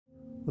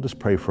Let us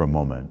pray for a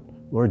moment.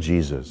 Lord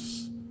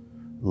Jesus,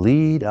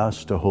 lead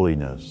us to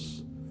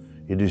holiness.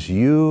 It is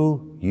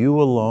you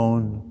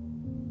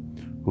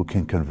alone, who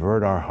can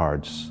convert our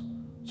hearts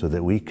so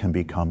that we can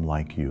become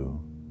like you.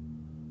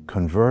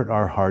 Convert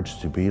our hearts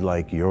to be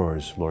like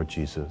yours, Lord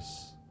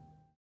Jesus.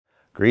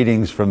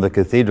 Greetings from the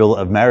Cathedral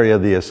of Mary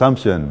of the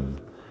Assumption.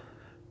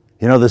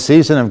 The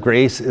season of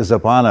grace is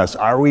upon us.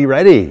 Are we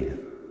ready?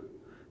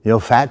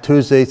 Fat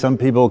Tuesday, some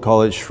people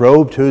call it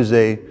Shrove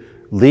Tuesday,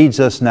 leads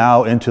us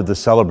now into the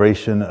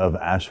celebration of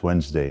Ash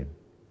Wednesday.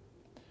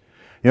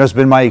 It's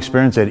been my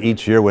experience that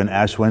each year when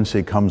Ash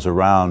Wednesday comes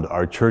around,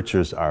 our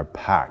churches are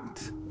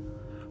packed.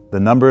 The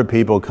number of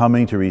people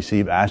coming to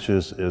receive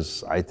ashes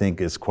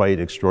is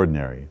quite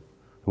extraordinary.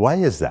 Why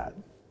is that?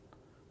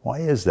 Why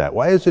is that?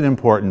 Why is it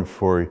important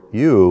for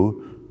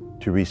you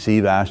to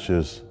receive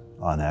ashes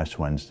on Ash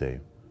Wednesday?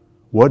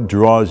 What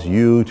draws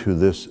you to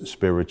this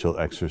spiritual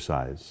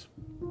exercise?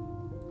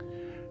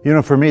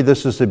 For me,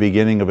 this is the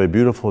beginning of a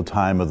beautiful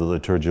time of the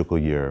liturgical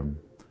year.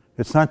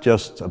 It's not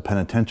just a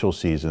penitential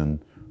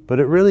season,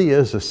 but it really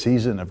is a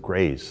season of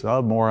grace.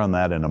 I'll have more on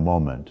that in a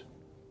moment.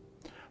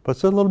 But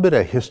it's a little bit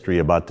of history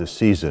about this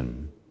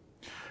season.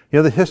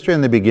 The history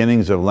and the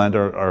beginnings of Lent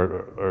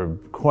are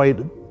quite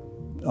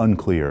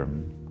unclear.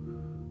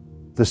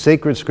 The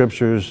sacred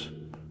scriptures,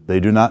 they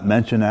do not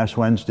mention Ash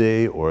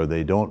Wednesday, or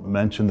they don't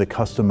mention the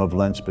custom of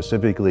Lent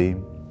specifically.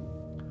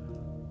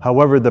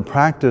 However, the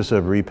practice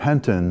of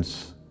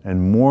repentance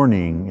and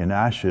mourning in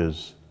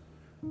ashes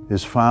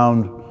is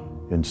found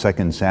in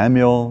 2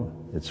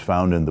 Samuel, it's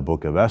found in the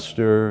book of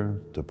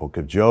Esther, the book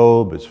of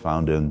Job, it's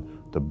found in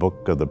the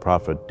book of the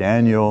prophet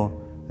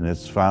Daniel, and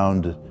it's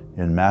found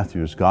in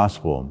Matthew's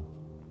Gospel.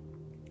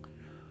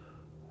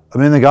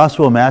 In the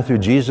Gospel of Matthew,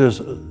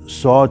 Jesus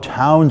saw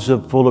towns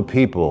full of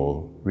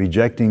people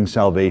rejecting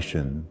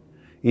salvation,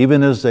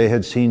 even as they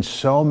had seen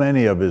so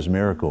many of his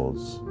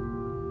miracles.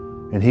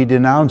 And he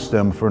denounced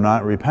them for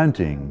not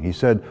repenting. He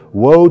said,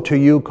 "Woe to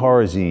you,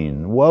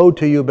 Chorazin! Woe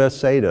to you,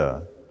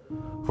 Bethsaida!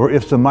 For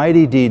if the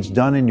mighty deeds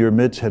done in your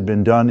midst had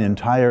been done in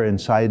Tyre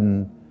and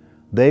Sidon,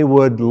 they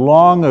would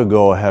long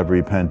ago have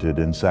repented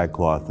in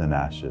sackcloth and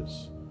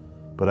ashes.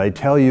 But I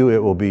tell you,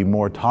 it will be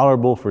more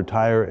tolerable for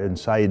Tyre and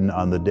Sidon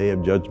on the day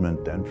of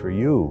judgment than for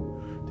you."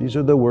 These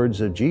are the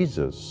words of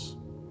Jesus.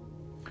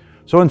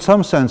 So in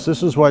some sense,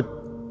 this is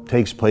what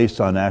takes place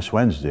on Ash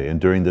Wednesday and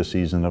during the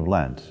season of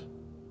Lent.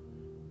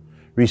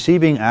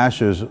 Receiving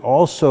ashes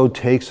also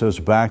takes us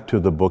back to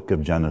the book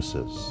of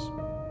Genesis.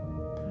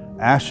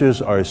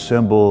 Ashes are a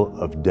symbol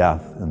of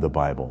death in the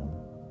Bible.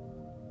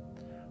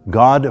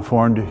 God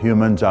formed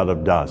humans out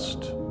of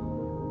dust.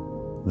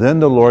 Then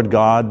the Lord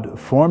God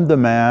formed the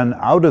man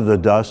out of the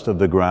dust of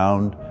the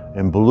ground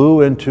and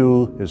blew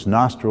into his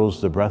nostrils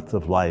the breath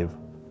of life,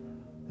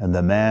 and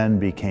the man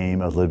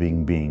became a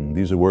living being.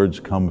 These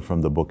words come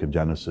from the book of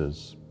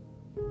Genesis.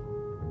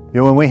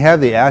 When we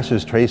have the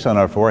ashes traced on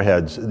our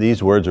foreheads,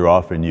 these words are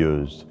often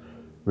used.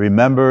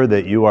 Remember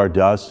that you are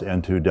dust,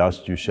 and to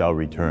dust you shall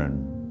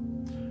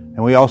return.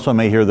 And we also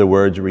may hear the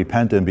words,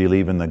 repent and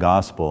believe in the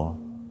gospel.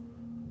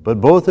 But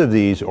both of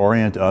these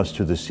orient us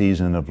to the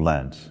season of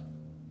Lent.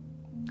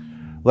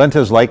 Lent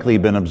has likely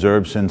been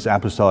observed since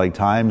apostolic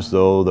times,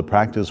 though the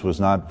practice was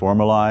not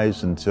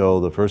formalized until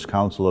the First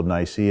Council of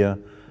Nicaea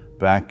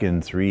back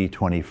in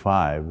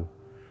 325.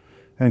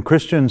 And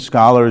Christian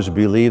scholars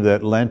believe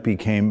that Lent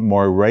became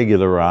more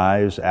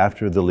regularized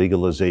after the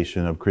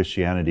legalization of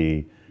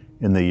Christianity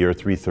in the year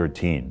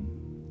 313.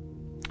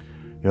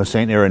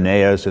 St.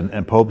 Irenaeus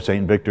and Pope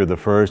St. Victor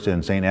I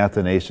and St.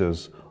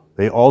 Athanasius,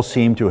 they all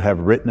seem to have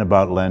written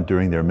about Lent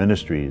during their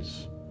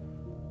ministries.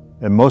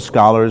 And most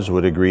scholars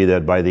would agree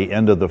that by the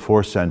end of the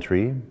 4th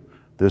century,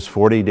 this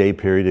 40-day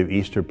period of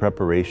Easter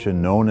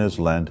preparation known as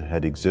Lent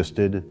had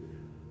existed,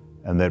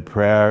 and that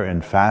prayer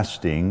and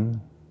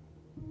fasting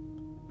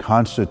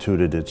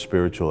constituted its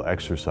spiritual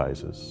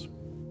exercises.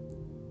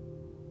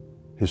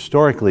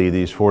 Historically,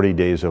 these 40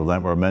 days of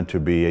Lent were meant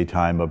to be a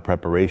time of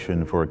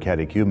preparation for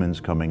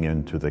catechumens coming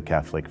into the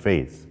Catholic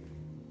faith.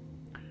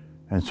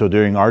 And so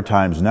during our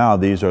times now,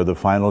 these are the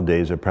final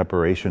days of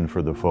preparation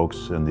for the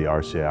folks in the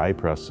RCI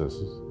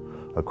processes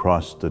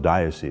across the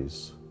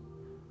diocese.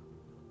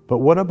 But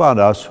what about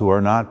us who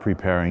are not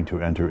preparing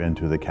to enter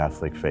into the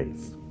Catholic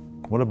faith?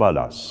 What about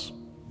us?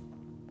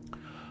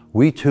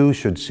 We too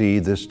should see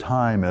this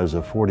time as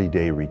a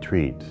 40-day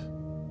retreat,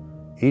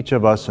 each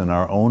of us in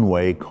our own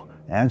way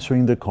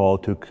answering the call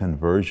to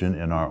conversion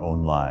in our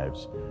own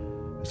lives.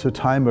 It's a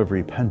time of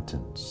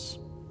repentance.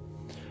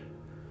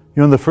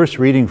 In the first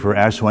reading for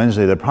Ash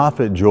Wednesday, the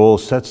prophet Joel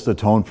sets the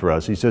tone for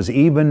us. He says,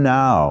 even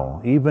now,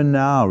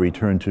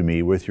 return to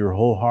me with your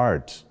whole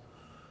heart,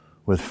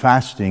 with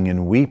fasting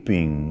and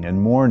weeping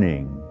and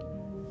mourning.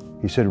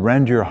 He said,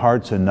 rend your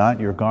hearts and not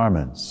your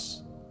garments,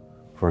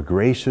 for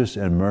gracious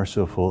and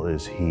merciful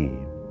is he.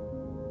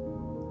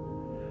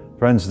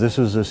 Friends, this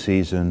is a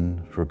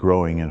season for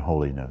growing in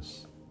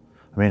holiness.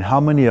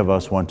 How many of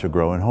us want to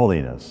grow in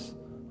holiness?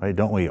 Right?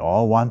 Don't we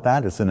all want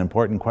that? It's an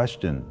important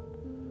question.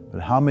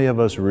 But how many of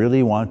us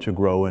really want to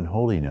grow in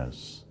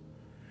holiness?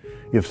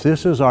 If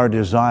this is our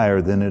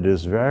desire, then it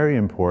is very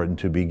important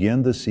to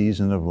begin the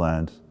season of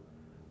Lent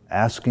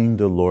asking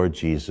the Lord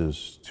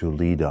Jesus to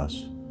lead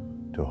us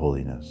to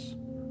holiness.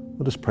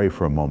 Let us pray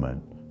for a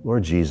moment.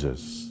 Lord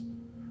Jesus,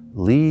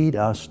 lead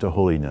us to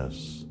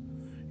holiness.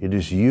 It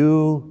is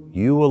you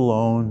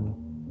alone,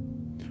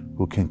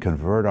 who can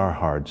convert our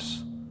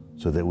hearts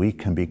so that we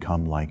can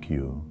become like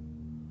you.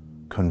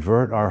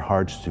 Convert our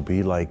hearts to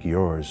be like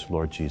yours,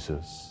 Lord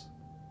Jesus.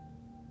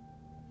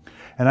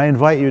 And I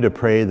invite you to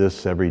pray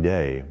this every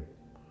day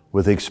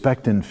with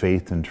expectant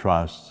faith and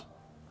trust.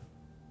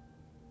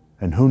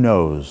 And who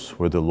knows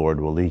where the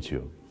Lord will lead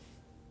you.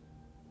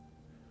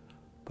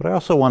 But I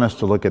also want us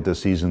to look at the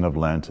season of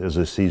Lent as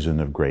a season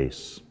of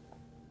grace.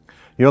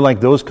 You know, like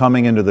those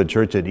coming into the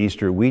church at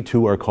Easter, we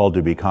too are called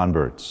to be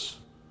converts,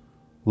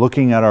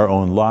 looking at our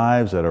own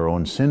lives, at our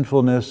own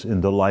sinfulness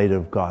in the light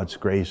of God's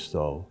grace,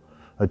 though.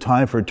 A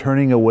time for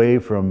turning away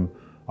from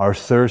our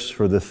thirst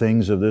for the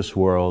things of this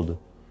world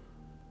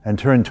and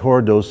turn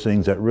toward those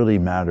things that really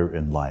matter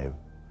in life.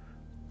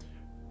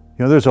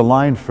 You know, there's a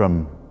line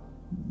from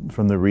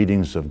the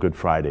readings of Good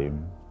Friday,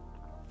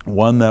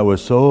 one that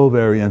was so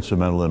very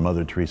instrumental in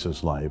Mother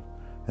Teresa's life,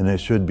 and it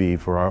should be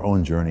for our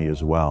own journey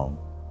as well.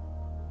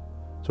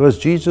 So as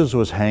Jesus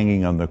was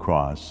hanging on the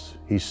cross,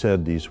 he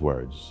said these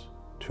words,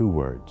 2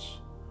 words,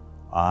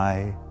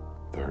 I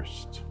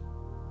thirst.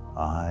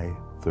 I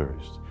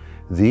thirst.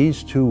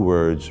 These 2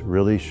 words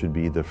really should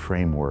be the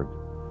framework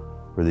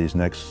for these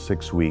next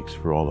 6 weeks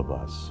for all of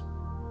us.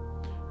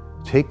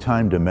 Take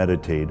time to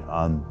meditate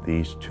on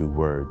these 2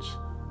 words,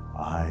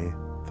 I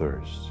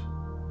thirst.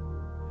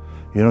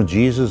 You know,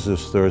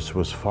 Jesus' thirst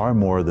was far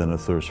more than a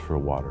thirst for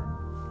water.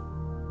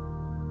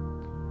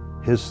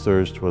 His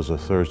thirst was a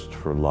thirst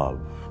for love,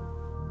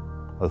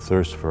 a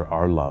thirst for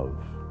our love,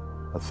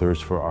 a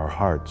thirst for our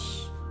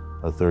hearts,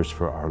 a thirst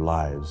for our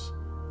lives,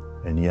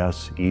 and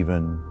yes,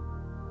 even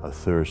a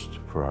thirst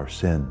for our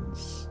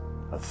sins,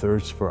 a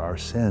thirst for our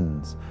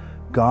sins.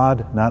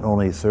 God not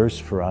only thirsts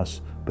for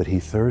us, but he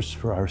thirsts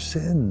for our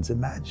sins.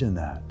 Imagine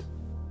that.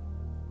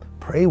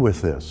 Pray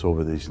with this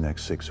over these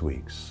next 6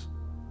 weeks.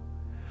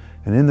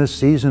 And in this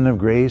season of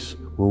grace,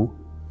 will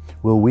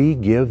we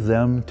give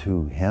them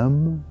to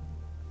him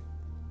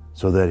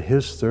so that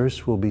his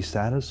thirst will be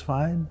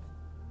satisfied?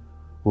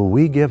 Will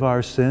we give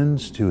our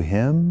sins to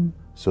him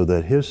so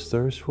that his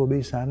thirst will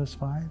be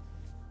satisfied?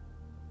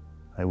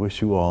 I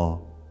wish you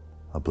all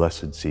a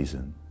blessed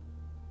season.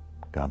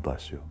 God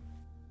bless you.